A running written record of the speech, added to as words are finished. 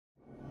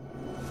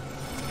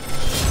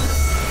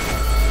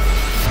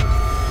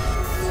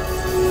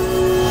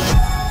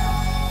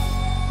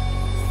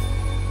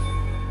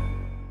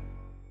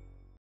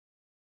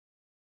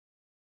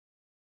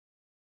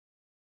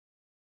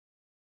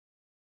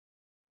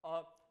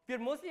we're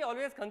mostly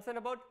always concerned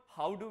about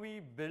how do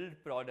we build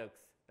products,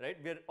 right?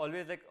 We're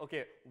always like,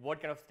 okay,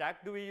 what kind of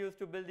stack do we use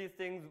to build these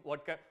things?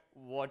 What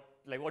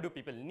do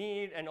people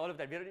need, and all of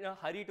that. We're in a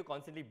hurry to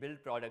constantly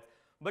build products,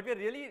 but we're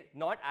really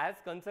not as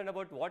concerned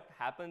about what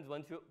happens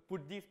once you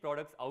put these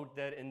products out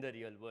there in the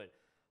real world,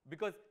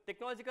 because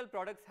technological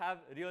products have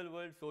real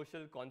world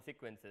social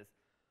consequences.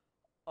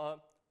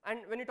 And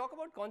when you talk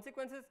about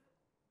consequences,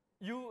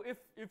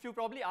 if you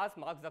probably ask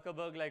Mark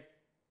Zuckerberg like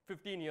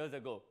 15 years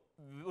ago,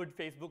 would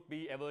Facebook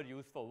be ever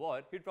used for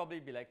war? He'd probably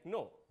be like,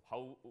 no,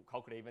 how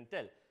could I even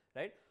tell,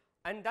 right?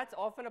 And that's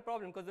often a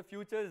problem because the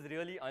future is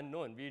really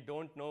unknown. We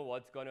don't know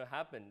what's going to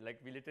happen. Like,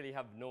 we literally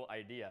have no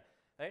idea,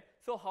 right?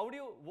 So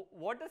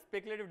what does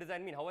speculative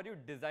design mean? How are you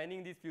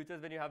designing these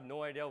futures when you have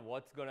no idea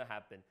what's going to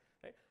happen,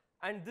 right?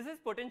 And this is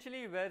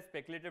potentially where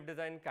speculative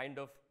design kind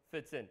of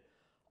fits in.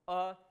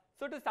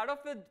 So to start off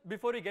with,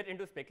 before we get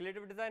into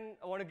speculative design,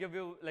 I want to give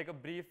you like a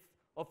brief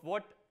of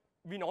what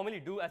we normally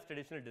do as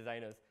traditional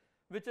designers,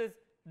 which is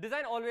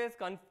design always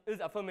is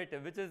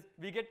affirmative, which is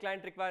we get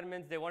client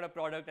requirements, they want a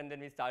product, and then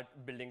we start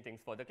building things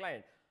for the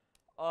client.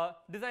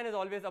 Design is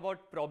always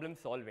about problem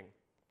solving.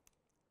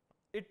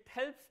 It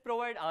helps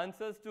provide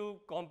answers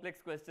to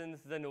complex questions,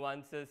 the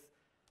nuances.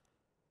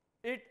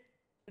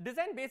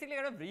 Design basically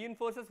kind of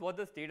reinforces what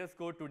the status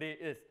quo today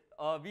is.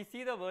 We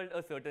see the world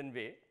a certain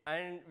way,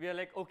 and we are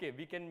like, okay,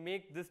 we can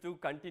make this to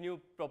continue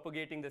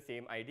propagating the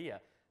same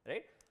idea,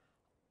 right?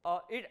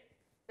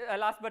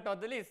 Last but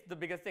not the least, the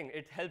biggest thing,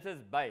 it helps us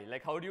buy.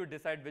 Like, how do you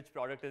decide which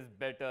product is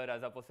better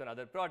as opposed to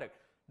another product?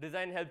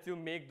 Design helps you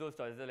make those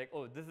choices. They're like,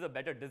 oh, this is a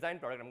better design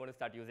product. I'm going to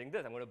start using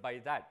this. I'm going to buy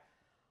that.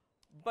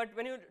 But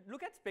when you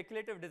look at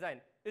speculative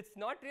design, it's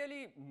not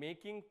really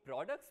making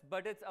products,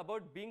 but it's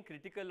about being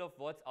critical of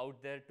what's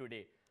out there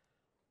today.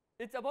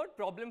 It's about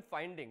problem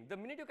finding. The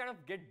minute you kind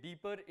of get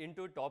deeper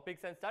into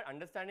topics and start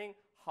understanding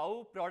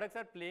how products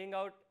are playing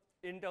out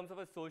in terms of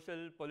a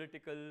social,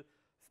 political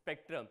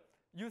spectrum,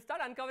 you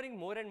start uncovering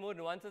more and more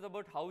nuances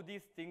about how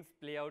these things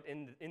play out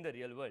in the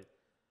real world.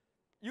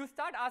 You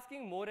start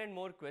asking more and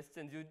more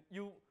questions.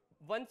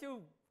 Once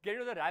you get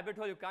into the rabbit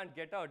hole, you can't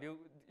get out. You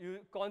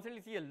constantly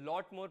see a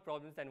lot more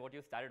problems than what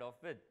you started off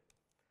with.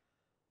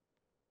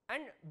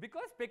 And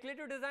because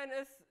speculative design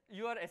is,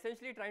 you are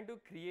essentially trying to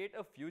create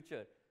a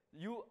future.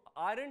 You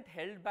aren't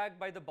held back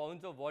by the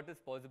bounds of what is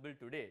possible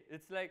today.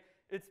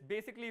 It's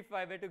basically, if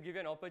I were to give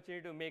you an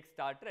opportunity to make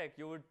Star Trek,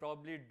 you would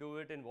probably do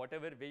it in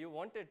whatever way you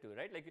wanted to,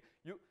 right? Like,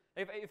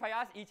 if I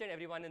ask each and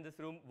everyone in this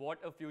room what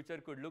a future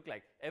could look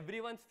like,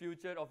 everyone's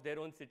future of their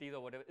own cities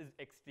or whatever is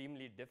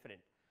extremely different.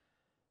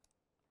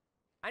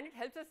 And it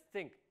helps us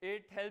think.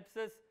 It helps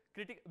us,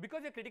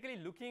 because we're critically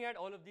looking at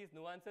all of these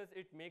nuances,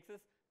 it makes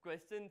us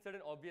question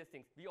certain obvious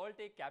things. We all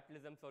take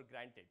capitalism for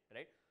granted,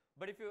 right?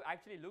 But if you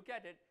actually look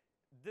at it,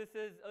 this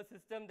is a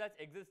system that's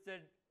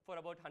existed for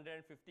about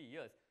 150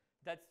 years.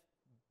 That's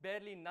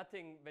barely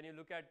nothing when you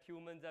look at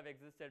humans have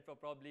existed for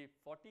probably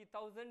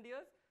 40,000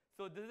 years.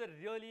 So this is a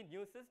really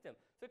new system.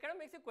 So it kind of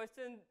makes you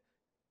question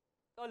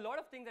a lot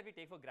of things that we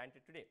take for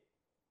granted today.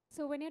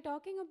 So when you're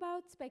talking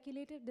about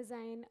speculative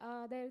design,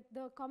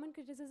 the common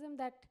criticism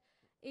that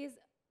is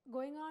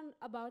going on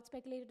about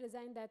speculative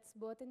design that's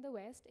both in the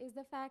West is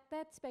the fact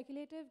that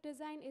speculative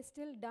design is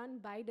still done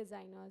by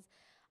designers.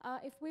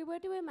 If we were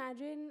to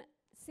imagine,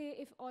 say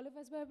if all of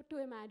us were to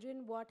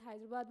imagine what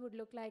Hyderabad would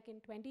look like in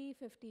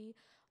 2050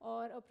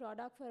 or a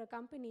product for a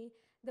company,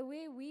 the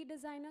way we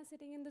designers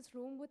sitting in this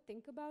room would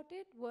think about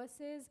it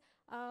versus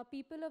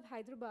people of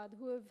Hyderabad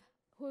who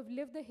have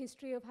lived the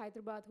history of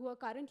Hyderabad, who are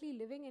currently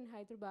living in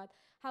Hyderabad,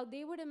 how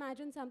they would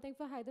imagine something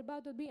for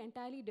Hyderabad would be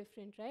entirely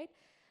different, right?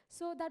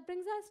 So that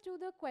brings us to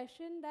the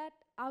question that,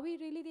 are we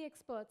really the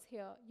experts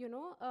here? You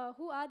know,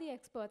 who are the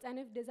experts? And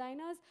if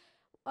designers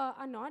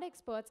are not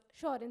experts,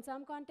 sure, in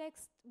some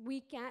contexts,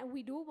 we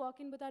do walk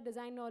in with our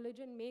design knowledge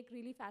and make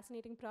really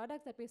fascinating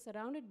products that we're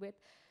surrounded with.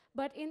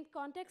 But in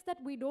contexts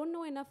that we don't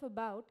know enough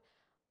about,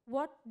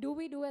 what do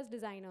we do as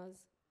designers?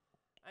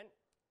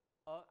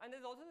 And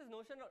there's also this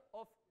notion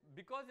of,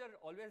 because you're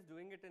always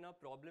doing it in a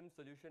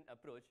problem-solution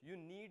approach, you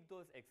need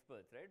those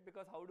experts, right?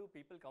 Because how do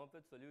people come up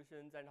with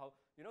solutions, and how,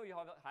 you know, you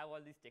have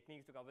all these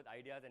techniques to come up with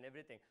ideas and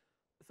everything.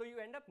 So you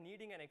end up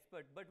needing an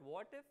expert. But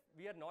what if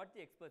we are not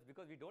the experts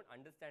because we don't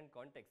understand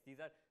context? These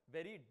are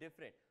very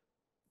different.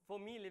 For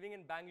me, living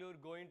in Bangalore,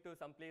 going to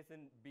some place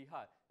in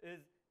Bihar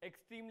is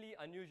extremely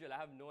unusual. I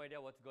have no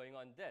idea what's going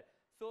on there.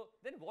 So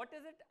then what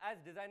is it as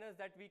designers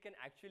that we can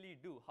actually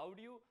do?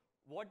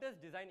 What does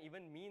design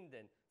even mean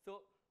then?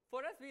 So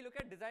for us, we look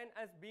at design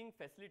as being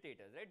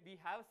facilitators, right? We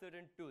have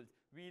certain tools.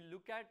 We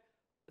look at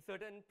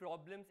certain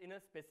problems in a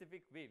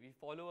specific way. We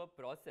follow a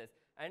process.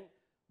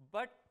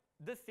 But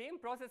the same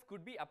process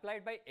could be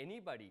applied by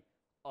anybody.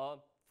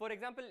 For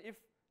example, if,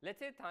 let's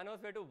say,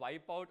 Thanos were to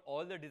wipe out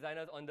all the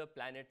designers on the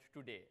planet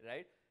today,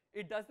 right?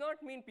 It does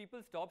not mean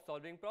people stop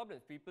solving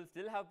problems. People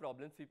still have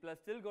problems. People are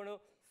still going to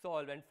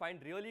solve and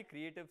find really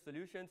creative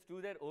solutions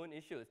to their own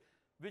issues,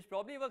 which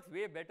probably works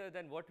way better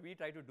than what we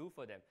try to do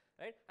for them,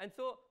 right? And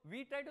so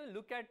we try to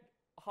look at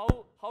how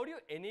do you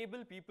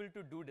enable people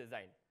to do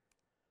design?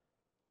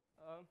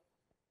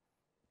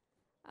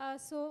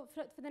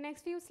 For the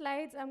next few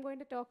slides, I'm going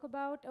to talk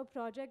about a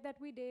project that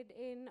we did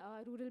in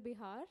rural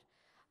Bihar.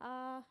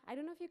 I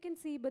don't know if you can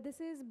see, but this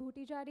is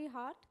Bhuttijhadi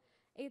Hat.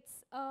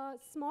 It's a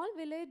small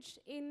village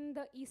in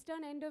the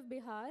eastern end of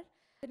Bihar.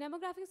 The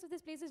demographics of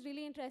this place is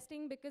really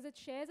interesting because it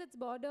shares its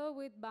border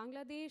with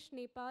Bangladesh,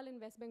 Nepal,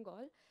 and West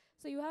Bengal.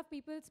 So you have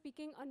people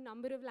speaking a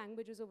number of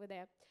languages over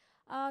there.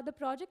 The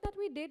project that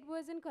we did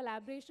was in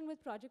collaboration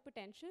with Project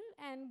Potential,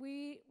 and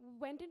we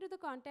went into the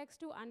context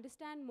to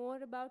understand more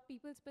about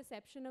people's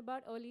perception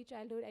about early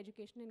childhood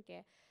education and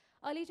care.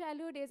 Early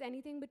childhood is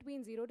anything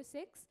between 0 to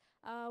 6.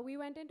 We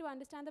went in to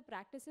understand the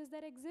practices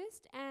that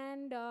exist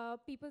and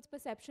people's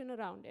perception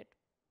around it.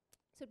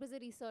 So it was a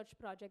research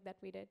project that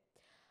we did.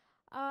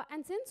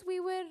 And since we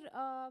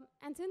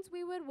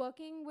were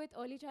working with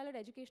early childhood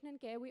education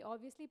and care, we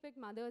obviously picked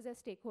mothers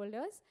as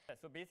stakeholders. Yeah,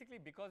 so basically,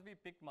 because we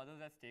picked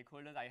mothers as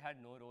stakeholders, I had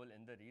no role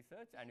in the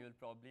research, and you'll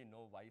probably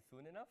know why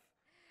soon enough.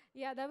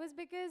 Yeah, that was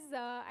because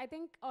I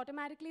think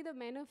automatically the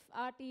men of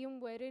our team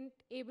weren't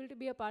able to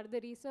be a part of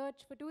the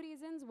research for two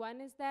reasons. One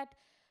is that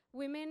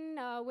women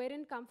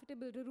weren't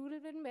comfortable, the rural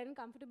women weren't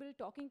comfortable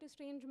talking to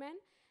strange men.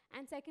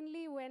 And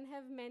secondly, when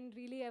have men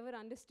really ever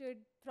understood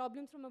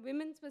problems from a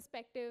women's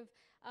perspective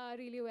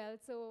really well?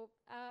 So,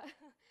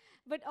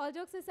 but all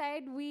jokes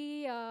aside,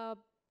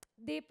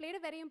 they played a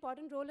very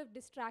important role of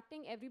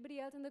distracting everybody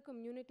else in the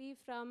community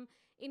from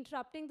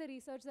interrupting the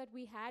research that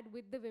we had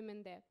with the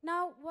women there.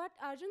 Now, what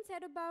Arjun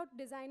said about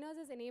designers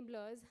as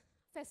enablers,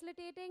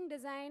 facilitating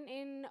design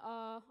in,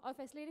 or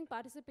facilitating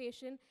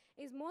participation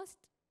is most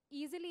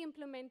easily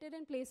implemented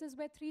in places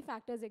where three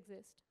factors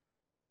exist.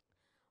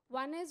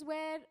 One is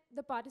where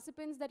the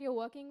participants that you're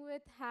working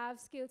with have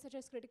skills such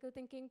as critical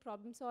thinking,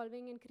 problem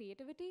solving, and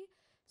creativity.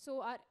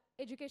 So our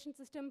education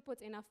system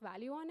puts enough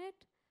value on it.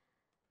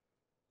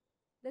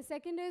 The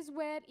second is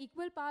where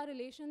equal power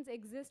relations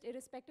exist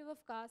irrespective of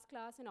caste,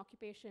 class, and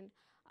occupation.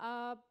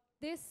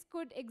 This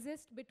could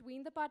exist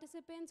between the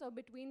participants or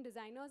between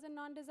designers and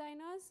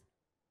non-designers.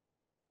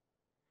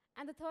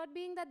 And the third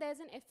being that there's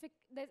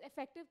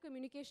effective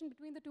communication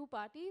between the two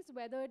parties,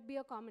 whether it be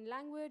a common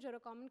language or a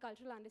common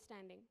cultural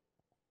understanding.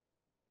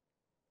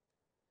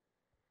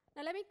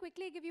 Now let me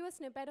quickly give you a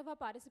snippet of our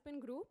participant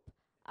group.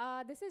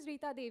 This is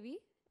Rita Devi.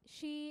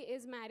 She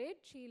is married,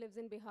 she lives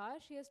in Bihar.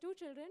 She has two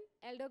children,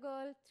 elder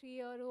girl,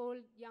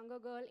 3-year-old, younger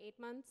girl, 8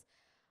 months.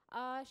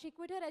 She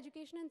quit her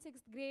education in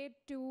 6th grade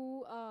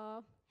to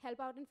help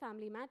out in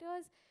family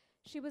matters.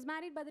 She was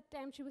married by the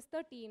time she was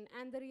 13,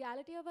 and the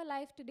reality of her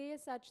life today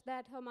is such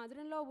that her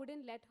mother-in-law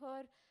wouldn't let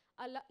her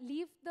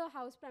leave the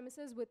house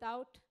premises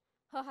without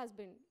her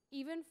husband,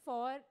 even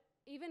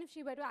if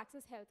she were to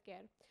access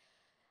healthcare.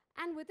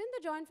 And within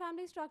the joint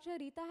family structure,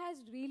 Rita has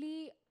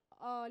really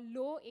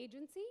low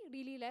agency,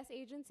 really less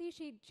agency.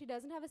 She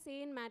doesn't have a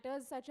say in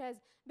matters such as,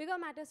 bigger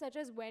matters such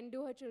as when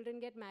do her children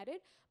get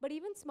married, but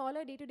even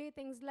smaller day-to-day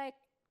things like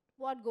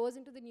what goes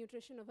into the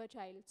nutrition of her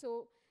child.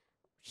 So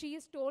she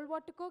is told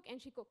what to cook and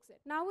she cooks it.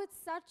 Now with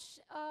such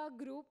a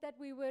group that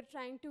we were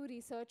trying to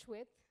research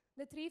with,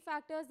 the three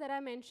factors that I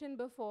mentioned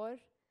before,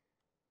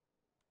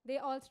 they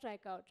all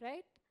strike out,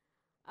 right?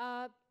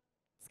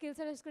 Skills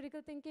such as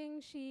critical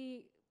thinking,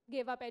 she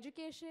gave up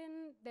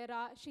education,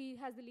 she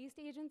has the least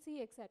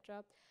agency,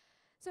 etc.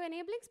 So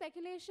enabling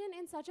speculation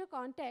in such a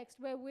context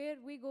where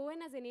we go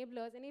in as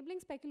enablers,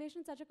 enabling speculation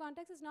in such a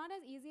context is not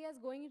as easy as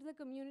going into the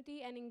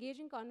community and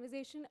engaging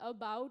conversation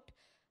about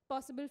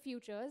possible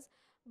futures,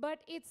 but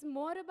it's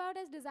more about,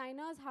 as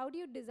designers, how do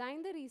you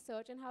design the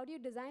research and how do you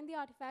design the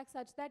artifacts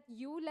such that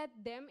you let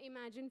them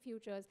imagine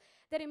futures.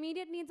 Their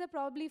immediate needs are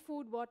probably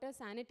food, water,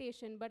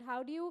 sanitation, but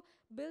how do you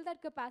build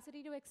that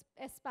capacity to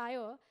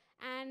aspire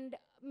and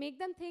make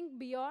them think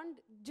beyond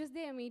just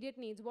their immediate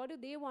needs? What do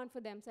they want for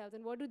themselves,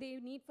 and what do they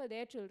need for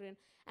their children,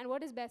 and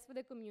what is best for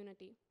the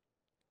community?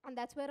 And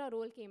that's where our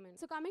role came in.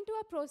 So coming to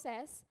our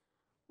process,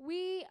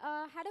 we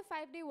had a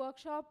 5-day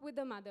workshop with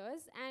the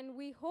mothers, and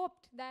we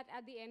hoped that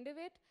at the end of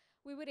it,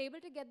 we were able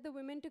to get the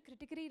women to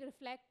critically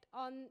reflect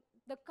on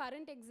the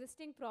current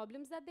existing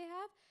problems that they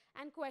have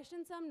and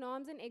question some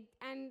norms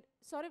and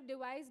sort of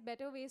devise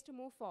better ways to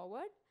move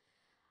forward.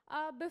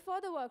 Before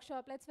the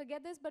workshop, let's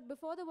forget this, but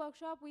before the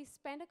workshop, we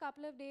spent a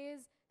couple of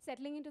days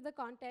settling into the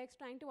context,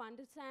 trying to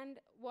understand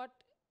what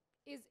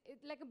is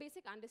like a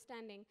basic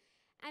understanding.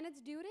 And it's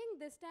during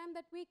this time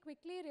that we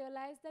quickly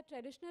realized that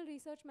traditional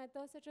research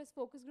methods such as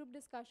focus group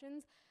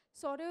discussions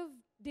sort of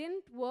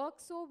didn't work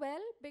so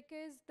well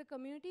because the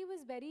community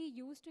was very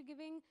used to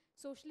giving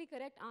socially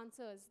correct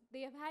answers.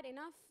 They have had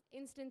enough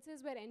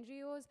instances where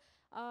NGOs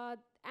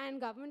and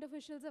government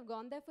officials have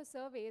gone there for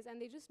surveys,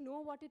 and they just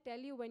know what to tell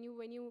you when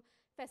you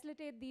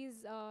facilitate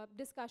these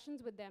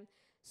discussions with them.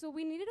 So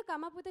we needed to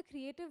come up with a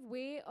creative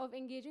way of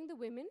engaging the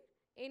women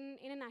in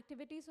an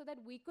activity so that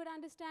we could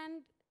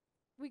understand,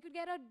 we could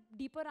get a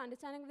deeper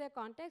understanding of their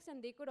context,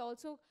 and they could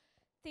also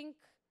think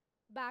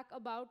back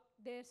about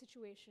their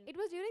situation. It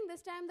was during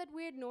this time that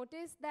we had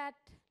noticed that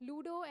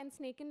Ludo and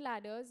Snake and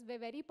Ladders were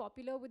very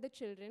popular with the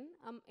children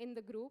in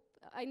the group,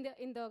 in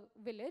the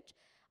village.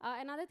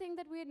 Another thing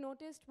that we had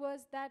noticed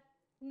was that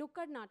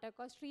Nukkad Naatak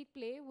or street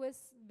play was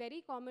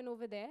very common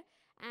over there,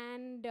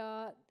 and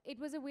it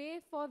was a way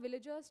for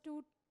villagers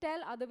to tell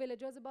other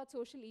villagers about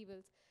social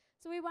evils.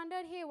 So we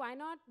wondered, hey, why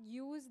not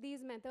use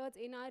these methods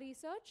in our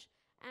research?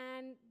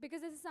 And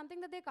because this is something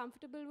that they're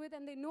comfortable with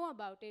and they know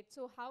about it,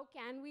 so how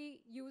can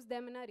we use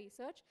them in our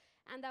research?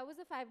 And that was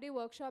a 5-day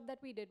workshop that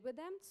we did with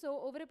them.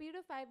 So over a period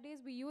of 5 days,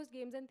 we used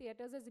games and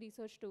theaters as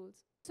research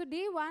tools. So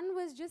day one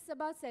was just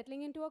about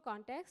settling into a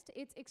context.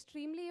 It's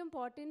extremely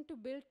important to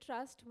build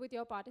trust with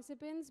your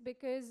participants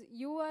because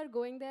you are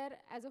going there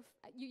as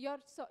you're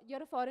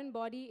a foreign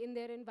body in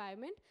their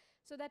environment.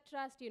 So that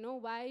trust,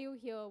 why are you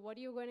here? What are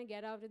you going to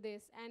get out of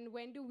this? And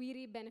when do we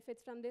reap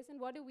benefits from this? And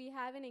what do we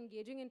have in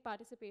engaging in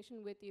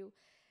participation with you?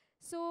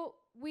 So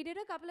we did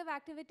a couple of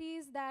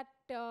activities that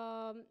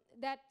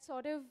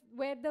sort of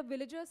where the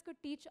villagers could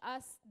teach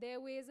us their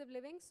ways of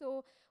living.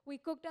 So we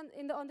cooked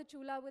on the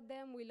chula with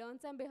them. We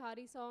learned some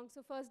Bihari songs.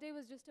 So first day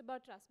was just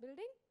about trust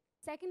building.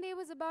 Second day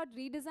was about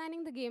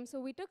redesigning the game. So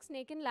we took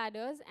Snake and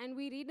Ladders and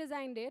we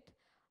redesigned it.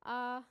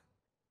 I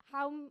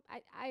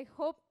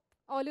hope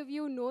all of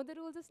you know the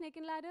rules of Snake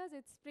and Ladders.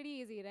 It's pretty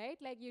easy, right?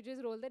 Like you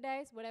just roll the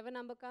dice, whatever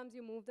number comes,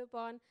 you move the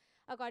pawn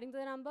according to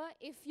the number.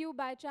 If you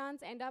by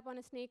chance end up on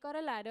a snake or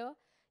a ladder,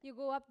 you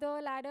go up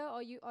the ladder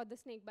or the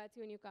snake bites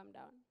you and you come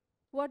down.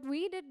 What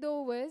we did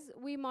though was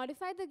we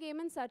modified the game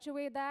in such a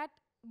way that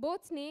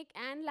both snake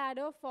and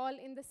ladder fall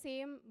in the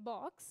same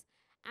box,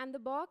 and the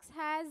box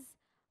has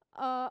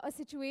a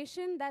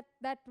situation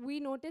that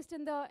we noticed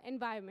in the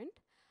environment.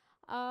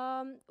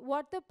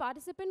 What the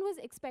participant was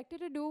expected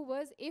to do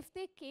was, if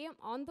they came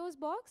on those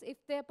box, if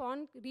their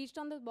pawn reached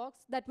on the box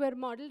that were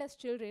modeled as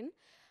children,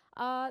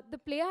 the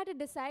player had to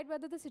decide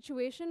whether the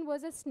situation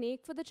was a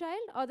snake for the child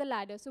or the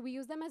ladder. So we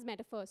use them as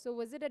metaphors. So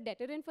was it a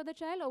deterrent for the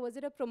child or was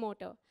it a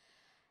promoter?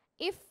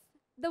 If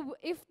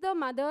the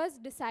mothers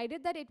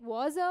decided that it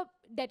was a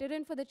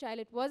deterrent for the child,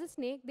 it was a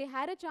snake, they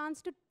had a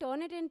chance to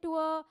turn it into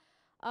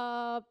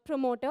a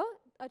promoter,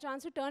 a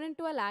chance to turn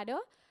into a ladder,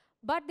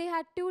 but they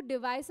had to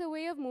devise a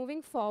way of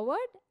moving forward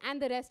and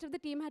the rest of the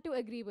team had to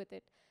agree with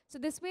it. So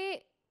this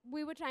way,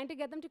 we were trying to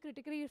get them to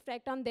critically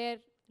reflect on their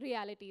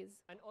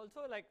realities. And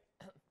also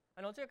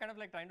you're kind of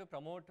like trying to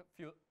promote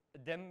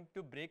them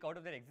to break out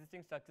of their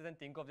existing structures and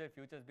think of their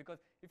futures, because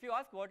if you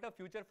ask what a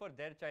future for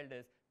their child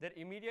is, their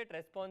immediate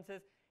response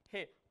is,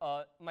 hey,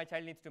 my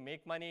child needs to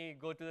make money,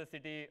 go to the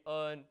city,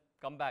 earn,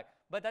 come back.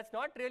 But that's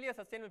not really a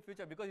sustainable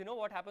future, because you know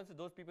what happens to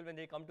those people when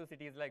they come to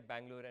cities like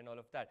Bangalore and all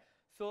of that.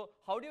 So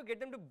how do you get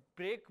them to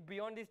break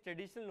beyond these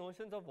traditional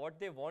notions of what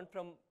they want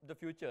from the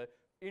future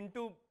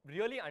into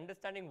really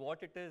understanding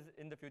what it is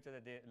in the future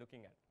that they're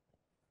looking at?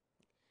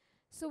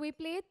 So we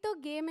played the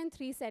game in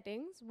 3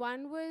 settings.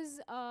 One was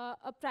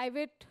a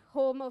private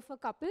home of a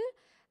couple.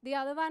 The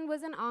other one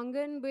was an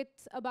angan with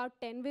about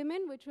 10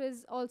 women, which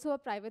was also a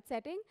private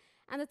setting.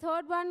 And the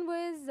third one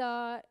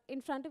was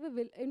in front of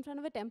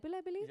a temple,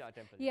 I believe? Yeah,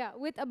 temple. Yeah,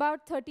 with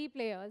about 30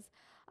 players.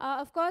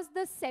 Of course,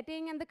 the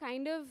setting and the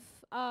kind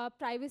of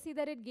privacy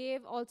that it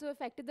gave also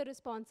affected the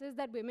responses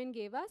that women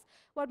gave us.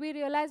 What we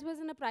realized was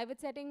in a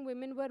private setting,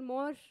 women were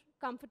more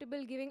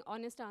comfortable giving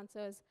honest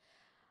answers.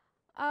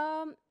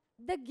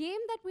 The game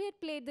that we had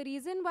played, the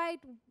reason why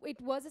it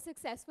was a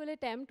successful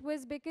attempt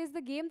was because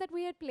the game that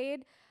we had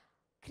played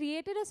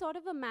created a sort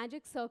of a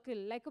magic circle,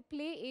 like a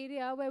play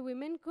area where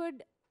women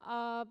could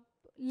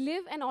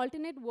live an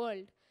alternate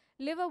world,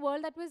 live a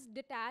world that was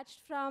detached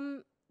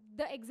from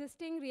the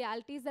existing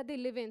realities that they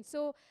live in.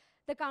 So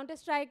the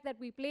Counter-Strike that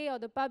we play or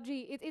the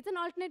PUBG, it's an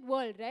alternate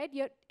world, right?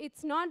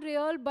 It's not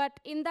real, but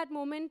in that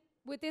moment,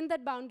 within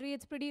that boundary,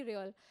 it's pretty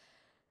real.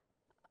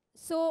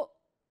 So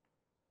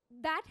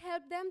that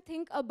helped them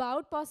think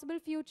about possible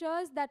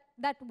futures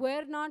that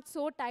were not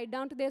so tied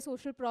down to their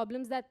social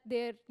problems that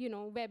they're,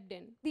 webbed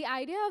in. The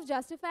idea of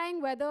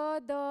justifying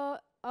whether the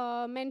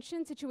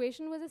mentioned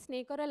situation was a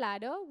snake or a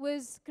ladder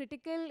was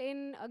critical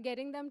in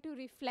getting them to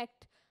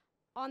reflect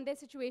on their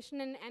situation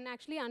and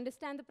actually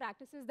understand the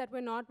practices that were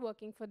not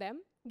working for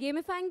them.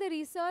 Gamifying the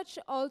research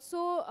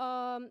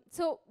also,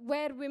 so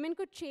where women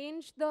could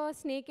change the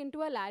snake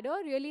into a ladder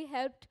really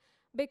helped,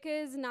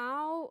 because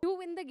now to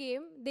win the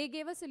game, they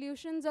gave us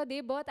solutions or they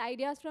birthed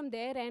ideas from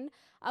their end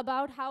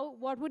about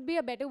what would be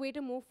a better way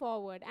to move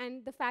forward.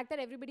 And the fact that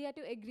everybody had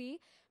to agree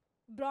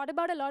brought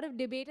about a lot of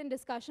debate and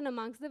discussion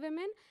amongst the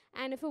women.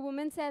 And if a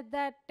woman said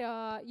that,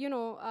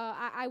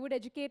 I would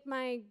educate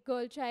my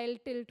girl child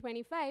till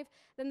 25,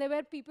 then there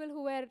were people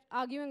who were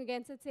arguing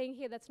against it, saying,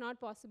 hey, that's not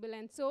possible.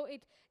 And so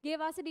it gave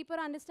us a deeper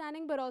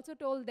understanding, but also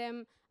told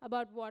them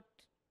about what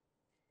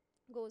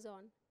goes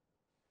on.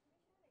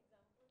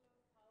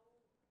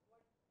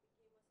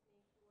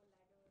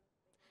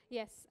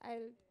 Yes,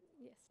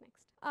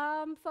 next.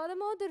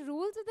 Furthermore, the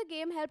rules of the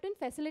game helped in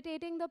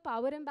facilitating the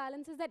power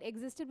imbalances that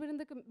existed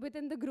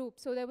within the group.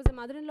 So there was a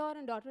mother-in-law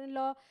and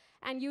daughter-in-law,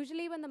 and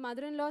usually when the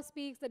mother-in-law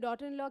speaks, the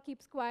daughter-in-law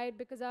keeps quiet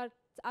because our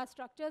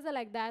structures are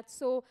like that.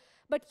 So,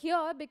 but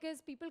here, because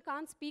people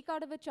can't speak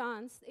out of a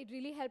chance, it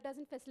really helped us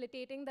in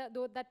facilitating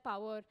that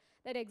power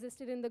that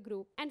existed in the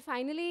group. And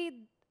finally,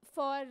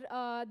 for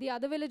the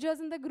other villagers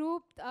in the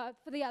group,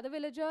 for the other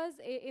villagers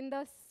in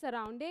the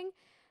surrounding,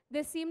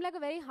 this seemed like a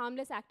very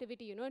harmless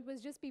activity, you know. It was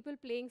just people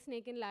playing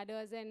snake and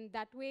ladders, and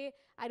that way,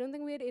 I don't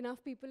think we had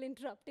enough people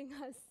interrupting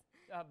us.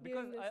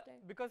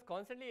 Because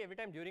constantly, every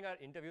time during our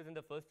interviews in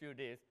the first few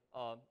days,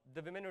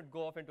 the women would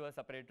go off into a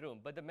separate room,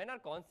 but the men are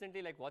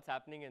constantly like, what's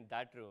happening in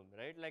that room,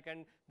 right? Like,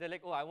 and they're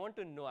like, oh, I want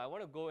to know, I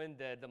want to go in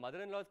there. The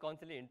mother-in-law is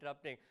constantly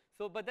interrupting.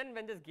 So, but then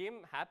when this game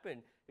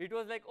happened, it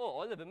was like, oh,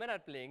 all the women are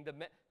playing.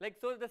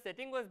 So the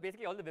setting was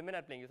basically all the women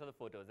are playing. You saw the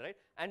photos, right?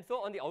 And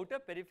so on the outer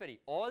periphery,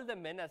 all the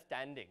men are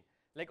standing.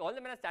 Like, all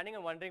the men are standing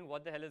and wondering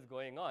what the hell is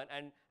going on.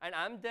 And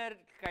I'm there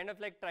kind of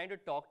like trying to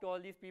talk to all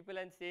these people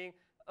and saying,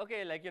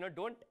 okay, like, you know,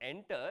 don't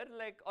enter,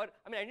 like, or,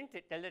 I mean, I didn't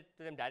tell that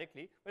to them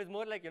directly, but it's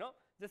more like, you know,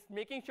 just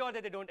making sure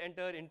that they don't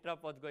enter,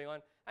 interrupt what's going on.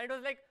 And it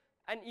was like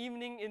an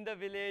evening in the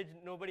village,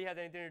 nobody has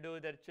anything to do,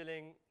 they're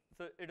chilling,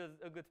 so it was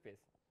a good space.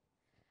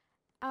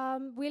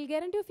 We'll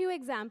get into a few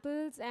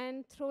examples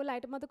and throw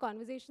light on the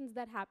conversations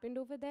that happened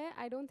over there.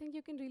 I don't think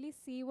you can really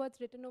see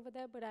what's written over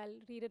there, but I'll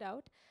read it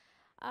out.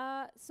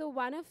 So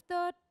one of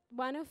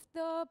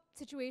the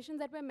situations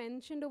that were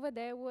mentioned over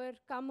there were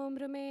kam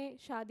umr mein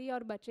shadi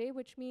aur bache,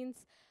 which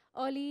means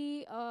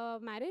early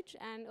marriage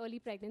and early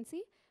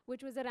pregnancy,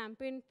 which was a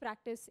rampant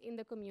practice in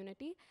the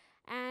community.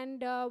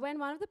 And when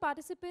one of the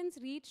participants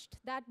reached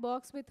that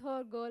box with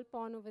her girl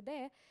porn over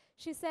there,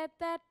 she said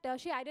that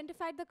she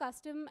identified the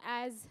custom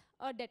as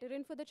a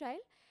deterrent for the child.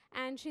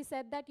 And she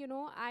said that, you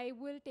know, I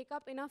will take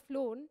up enough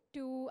loan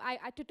to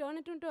turn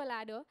it into a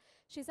ladder.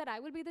 She said, I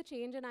will be the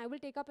change and I will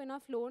take up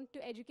enough loan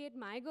to educate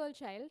my girl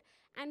child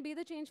and be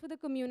the change for the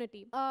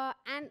community. But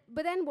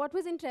then what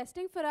was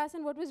interesting for us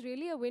and what was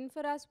really a win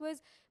for us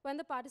was when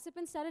the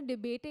participants started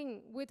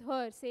debating with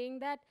her, saying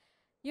that,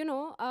 you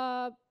know,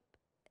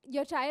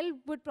 your child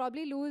would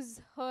probably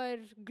lose her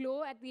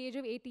glow at the age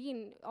of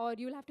 18, or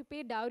you'll have to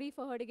pay dowry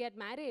for her to get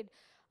married.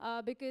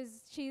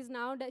 Because she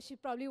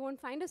probably won't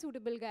find a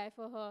suitable guy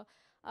for her.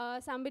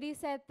 Somebody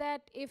said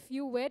that if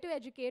you were to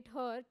educate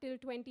her till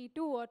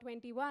 22 or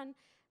 21,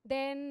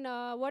 then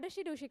what does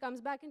she do? She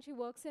comes back and she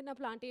works in a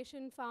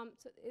plantation farm.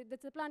 So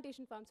that's a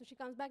plantation farm. So she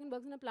comes back and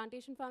works in a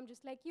plantation farm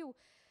just like you.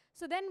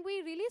 So then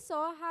we really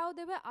saw how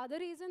there were other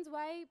reasons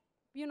why,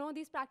 you know,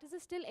 these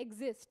practices still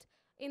exist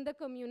in the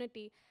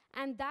community.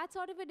 And that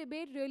sort of a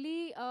debate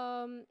really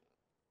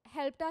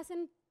helped us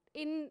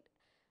in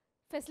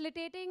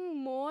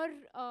facilitating more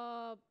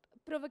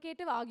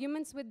provocative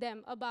arguments with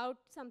them about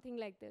something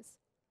like this.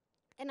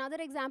 Another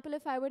example,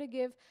 if I were to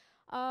give,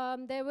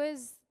 there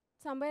was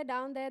somewhere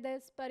down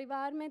there's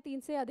Parivar mein 3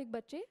 se adhik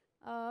bache,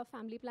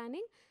 family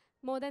planning,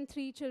 more than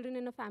 3 children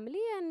in a family.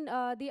 And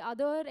the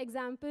other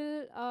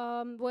example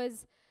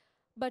was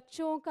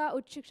bachon ka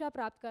uch shiksha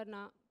prapt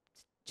karna,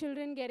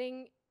 children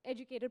getting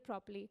educated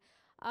properly.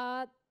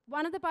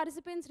 One of the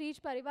participants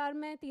reached Parivar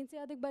mein 3 se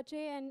adhik bache,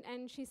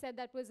 and she said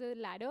that was a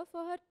ladder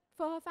for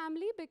her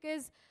family,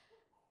 because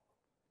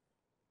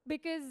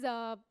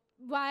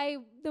why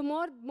the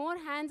more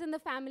hands in the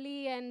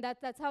family, and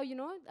that's how, you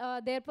know,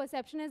 their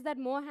perception is that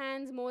more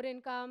hands, more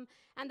income,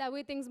 and that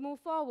way things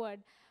move forward.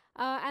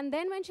 And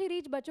then when she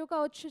reached Bacho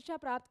ka uch shiksha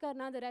prapt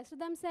karna, the rest of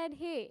them said,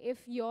 hey,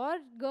 if your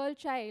girl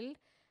child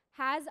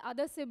has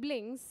other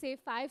siblings, say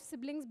 5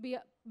 siblings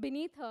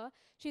beneath her,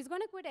 she's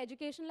going to quit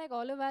education like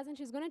all of us, and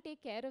she's going to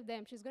take care of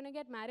them. She's going to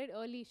get married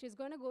early. She's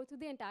going to go through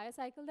the entire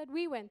cycle that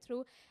we went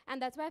through, and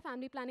that's why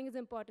family planning is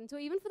important. So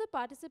even for the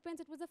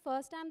participants, it was the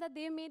first time that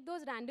they made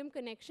those random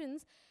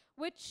connections,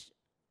 which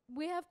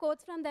we have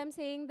quotes from them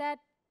saying that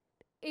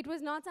it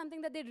was not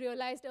something that they'd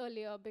realized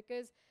earlier,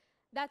 because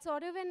that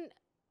sort of an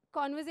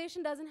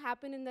conversation doesn't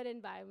happen in that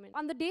environment.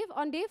 On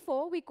day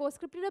 4, we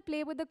co-scripted a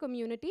play with the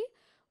community,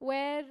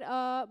 where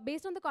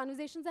based on the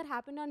conversations that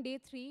happened on day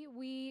 3,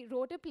 we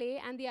wrote a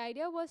play, and the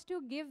idea was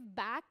to give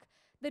back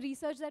the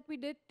research that we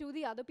did to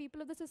the other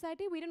people of the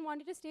society. We didn't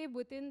want it to stay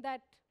within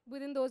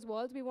those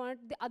walls. We wanted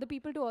the other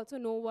people to also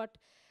know what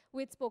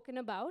we'd spoken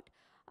about.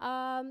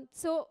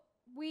 So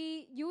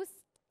we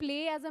used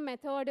play as a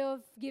method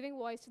of giving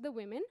voice to the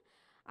women.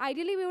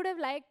 Ideally, we would have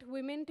liked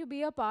women to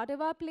be a part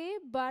of our play,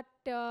 but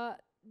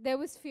there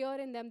was fear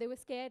in them. They were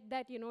scared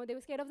that, you know, they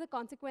were scared of the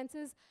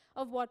consequences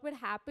of what would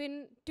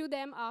happen to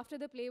them after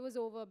the play was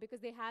over, because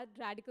they had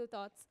radical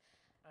thoughts.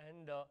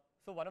 And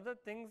so one of the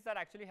things that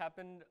actually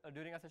happened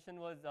during our session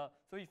was, so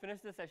we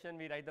finished the session,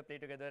 we write the play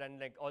together, and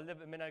like all the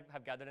women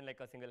have gathered in like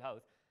a single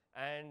house.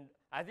 And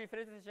as we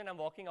finish the session, I'm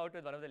walking out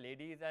with one of the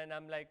ladies, and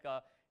I'm like,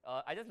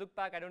 I just look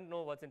back, I don't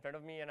know what's in front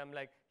of me, and I'm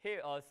like, hey,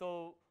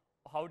 so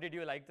how did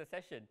you like the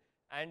session?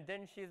 And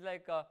then she's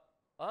like,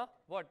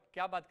 what?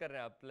 Kya baat kar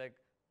rahe aap? Like,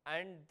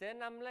 and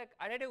then I'm like,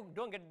 and I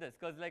don't get this,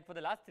 because like for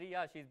the last 3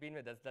 years she's been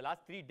with us, the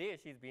last 3 days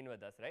she's been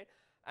with us, right?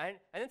 And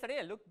then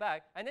suddenly I look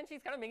back, and then she's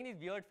kind of making these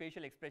weird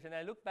facial expressions, and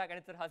I look back and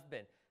it's her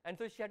husband. And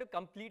so she had to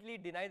completely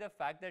deny the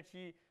fact that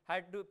she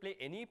had to play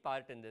any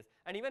part in this.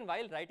 And even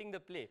while writing the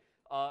play,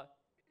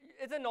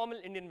 it's a normal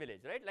Indian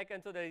village, right? Like,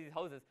 and so there are these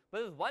houses. But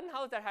there's one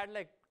house that had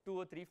like 2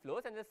 or 3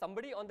 floors, and there's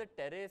somebody on the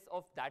terrace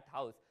of that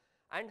house.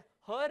 And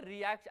her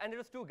reaction, and there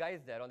was 2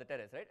 guys there on the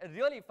terrace, right?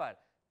 Really far.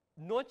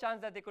 No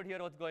chance that they could hear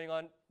what's going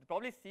on.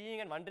 Probably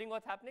seeing and wondering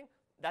what's happening.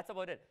 That's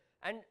about it.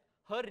 And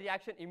her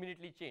reaction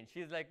immediately changed.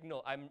 She's like,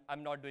 no,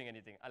 I'm not doing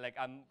anything.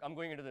 I'm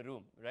going into the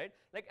room, right?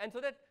 Like, and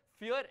so that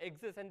fear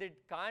exists, and they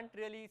can't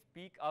really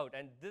speak out.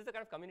 And this is the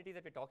kind of community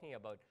that we're talking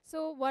about.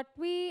 So what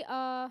we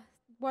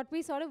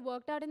sort of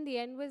worked out in the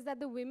end was that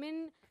the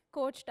women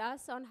coached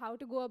us on how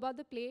to go about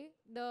the play,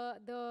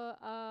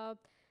 the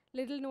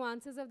little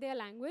nuances of their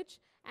language,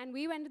 and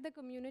we went to the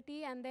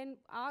community, and then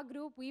our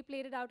group, we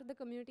played it out to the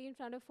community in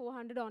front of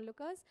 400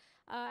 onlookers,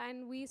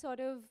 and we sort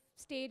of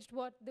staged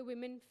what the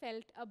women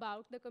felt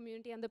about the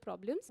community and the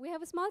problems. We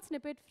have a small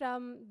snippet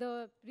from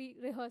the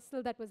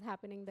rehearsal that was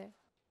happening there.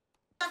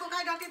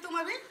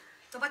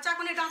 तो बच्चा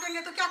को नहीं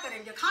डांटेंगे तो क्या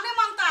करेंगे? खाने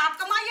मांगता है, आप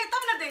कमाइए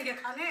तब ना देंगे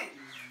खाने।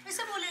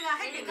 ऐसे बोलेगा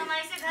है कि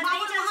कमाई से घर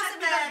नहीं चल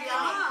सकता है।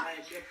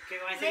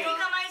 मेरी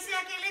कमाई से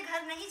अकेले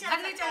घर नहीं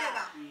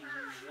चलेगा।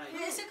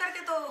 ये ऐसे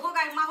करके तो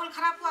होगा, माहौल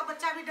खराब हुआ,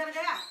 बच्चा भी डर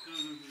गया,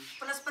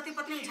 प्लस पति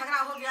पत्नी में झगड़ा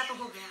हो गया तो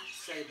हो गया।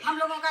 हम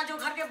लोगों का जो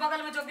घर के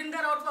बगल में जो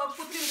गिंदर और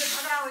पुतली में जो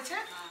झगड़ा हो छे,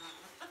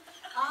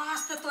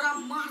 आज तो तोरा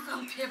मार के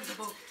हम फेंक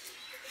देबो,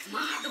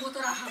 मार देबो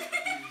तोरा हम,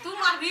 तू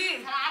मार भी,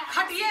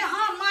 खटिए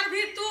हाँ मार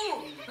भी तू,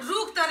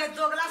 रुक तेरे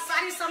दोगला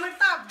सारी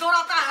समेटता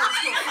दौड़ाता है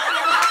उसको,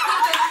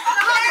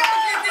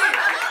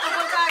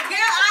 बोलता है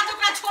गे आज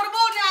ओकरा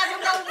छोड़बो ने आज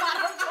हमरा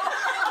मारब।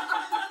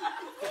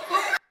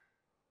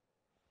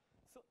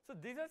 So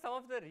these are some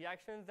of the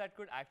reactions that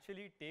could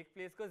actually take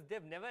place, because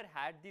they've never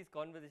had these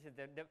conversations.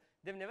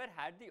 They've never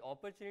had the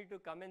opportunity to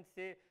come and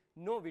say,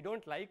 no, we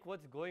don't like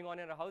what's going on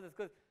in our houses,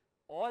 because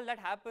all that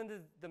happens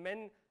is the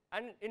men,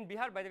 and in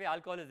Bihar, by the way,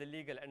 alcohol is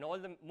illegal, and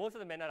most of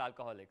the men are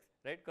alcoholics,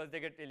 right? Because they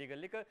get illegal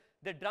liquor.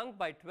 They're drunk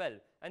by 12,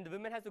 and the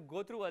women has to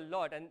go through a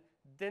lot, and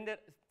then they're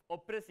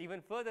oppressed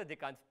even further. They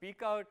can't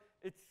speak out.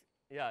 It's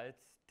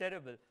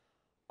terrible.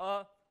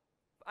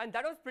 And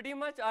that was pretty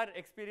much our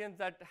experience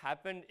that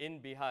happened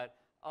in Bihar.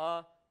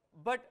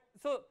 But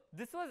so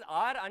this was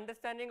our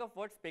understanding of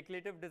what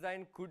speculative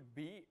design could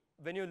be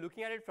when you're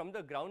looking at it from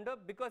the ground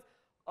up, because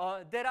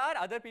there are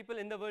other people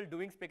in the world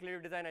doing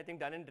speculative design. I think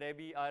Dan and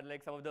Rebi are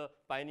like some of the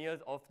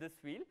pioneers of this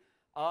field.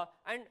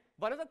 And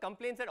one of the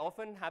complaints that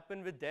often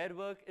happen with their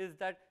work is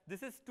that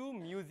this is too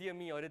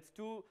museumy, or it's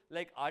too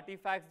like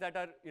artifacts that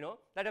are,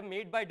 that are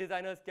made by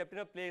designers, kept in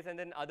a place, and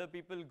then other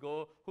people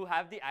go who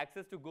have the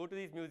access to go to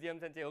these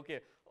museums and say, okay,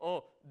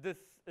 oh, this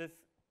is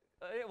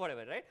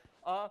whatever, right?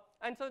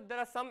 And so there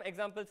are some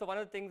examples. So one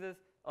of the things is,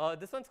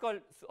 this one's called,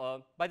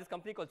 by this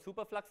company called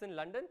Superflux in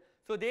London.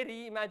 So they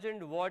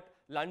reimagined what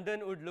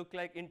London would look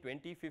like in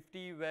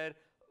 2050, where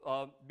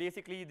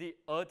basically the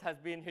earth has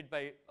been hit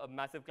by a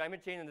massive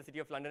climate change, and the city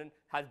of London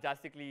has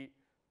drastically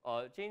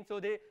changed. So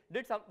they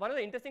did one of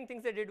the interesting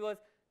things they did was,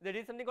 they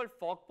did something called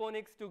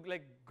fogponics to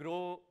like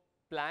grow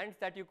plants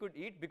that you could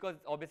eat, because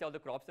obviously all the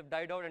crops have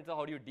died out, and so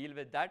how do you deal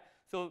with that?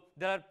 So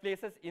there are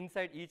places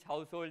inside each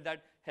household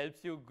that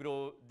helps you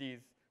grow these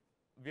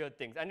weird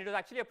things. And it was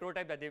actually a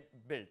prototype that they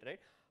built, right?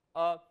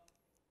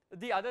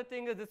 The other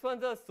thing is, this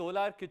one's a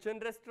solar kitchen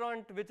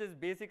restaurant, which is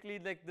basically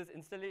like this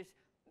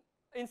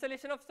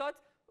installation of sorts,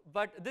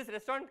 but this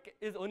restaurant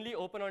is only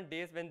open on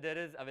days when there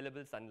is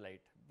available sunlight.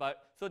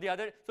 But so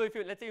if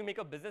you, let's say you make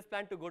a business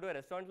plan to go to a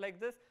restaurant like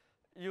this,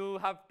 you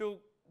have to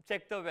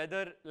check the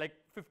weather like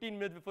 15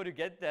 minutes before you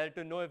get there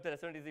to know if the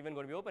restaurant is even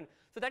going to be open.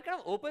 So that kind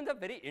of opens up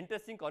very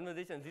interesting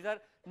conversations. These are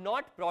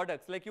not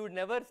products. Like you would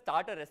never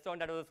start a restaurant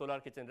that was a solar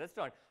kitchen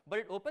restaurant, but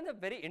it opens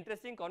up very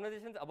interesting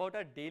conversations about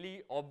our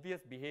daily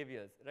obvious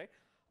behaviors, right?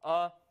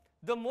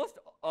 The most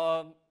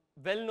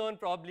well-known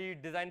probably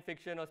design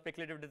fiction or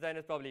speculative design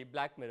is probably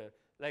Black Mirror,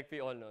 like we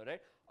all know, right?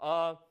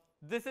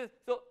 There's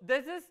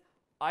this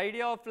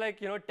idea of like,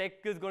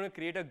 tech is going to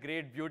create a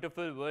great,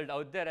 beautiful world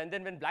out there. And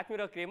then when Black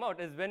Mirror came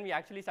out is when we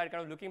actually started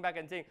kind of looking back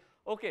and saying,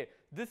 okay,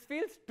 this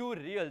feels too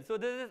real. So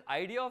there's this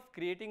idea of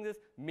creating this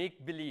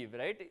make-believe,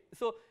 right?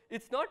 So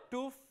it's not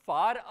too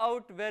far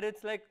out where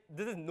it's like,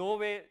 this is no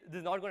way, this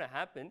is not going to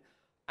happen.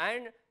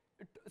 And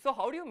so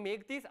how do you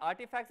make these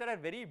artifacts that are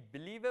very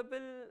believable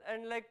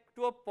and like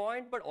to a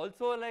point, but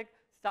also like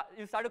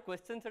you start to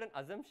question certain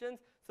assumptions.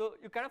 So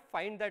you kind of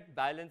find that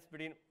balance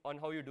between on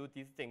how you do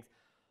these things.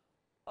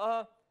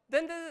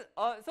 Then there's,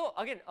 so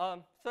again,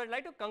 so I'd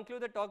like to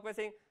conclude the talk by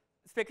saying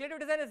speculative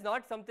design is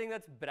not something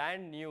that's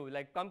brand new.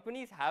 Like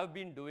companies have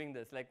been doing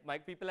this.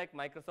 Like people like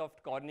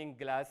Microsoft cornering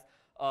glass.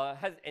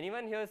 Has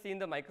anyone here seen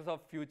the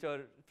Microsoft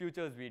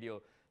Futures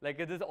video? Like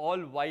it is all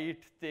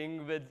white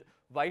thing with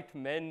white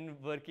men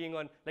working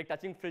on like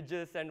touching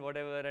fridges and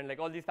whatever, and like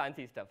all these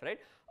fancy stuff, right?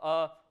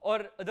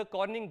 Or the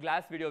cornering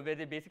glass video where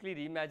they basically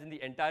reimagine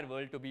the entire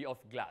world to be of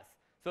glass.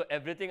 So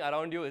everything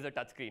around you is a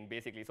touchscreen,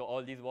 basically. So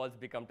all these walls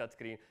become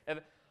touchscreen.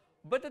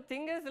 But the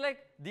thing is, like,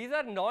 these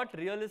are not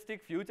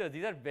realistic futures.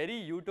 These are very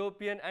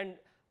utopian,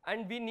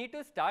 and we need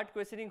to start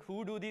questioning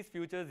who do these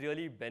futures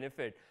really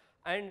benefit,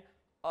 and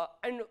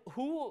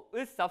who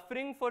is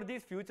suffering for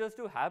these futures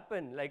to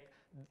happen. Like,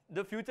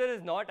 the future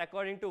is not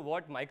according to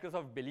what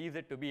Microsoft believes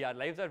it to be. Our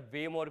lives are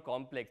way more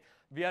complex.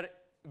 We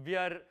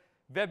are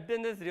webbed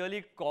in this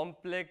really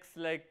complex,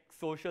 like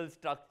social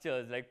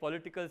structures, like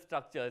political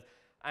structures,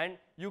 and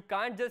you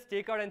can't just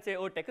take out and say,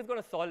 oh, tech is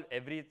going to solve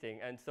everything.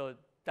 And so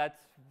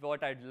that's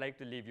what I'd like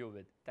to leave you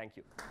with. Thank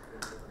you.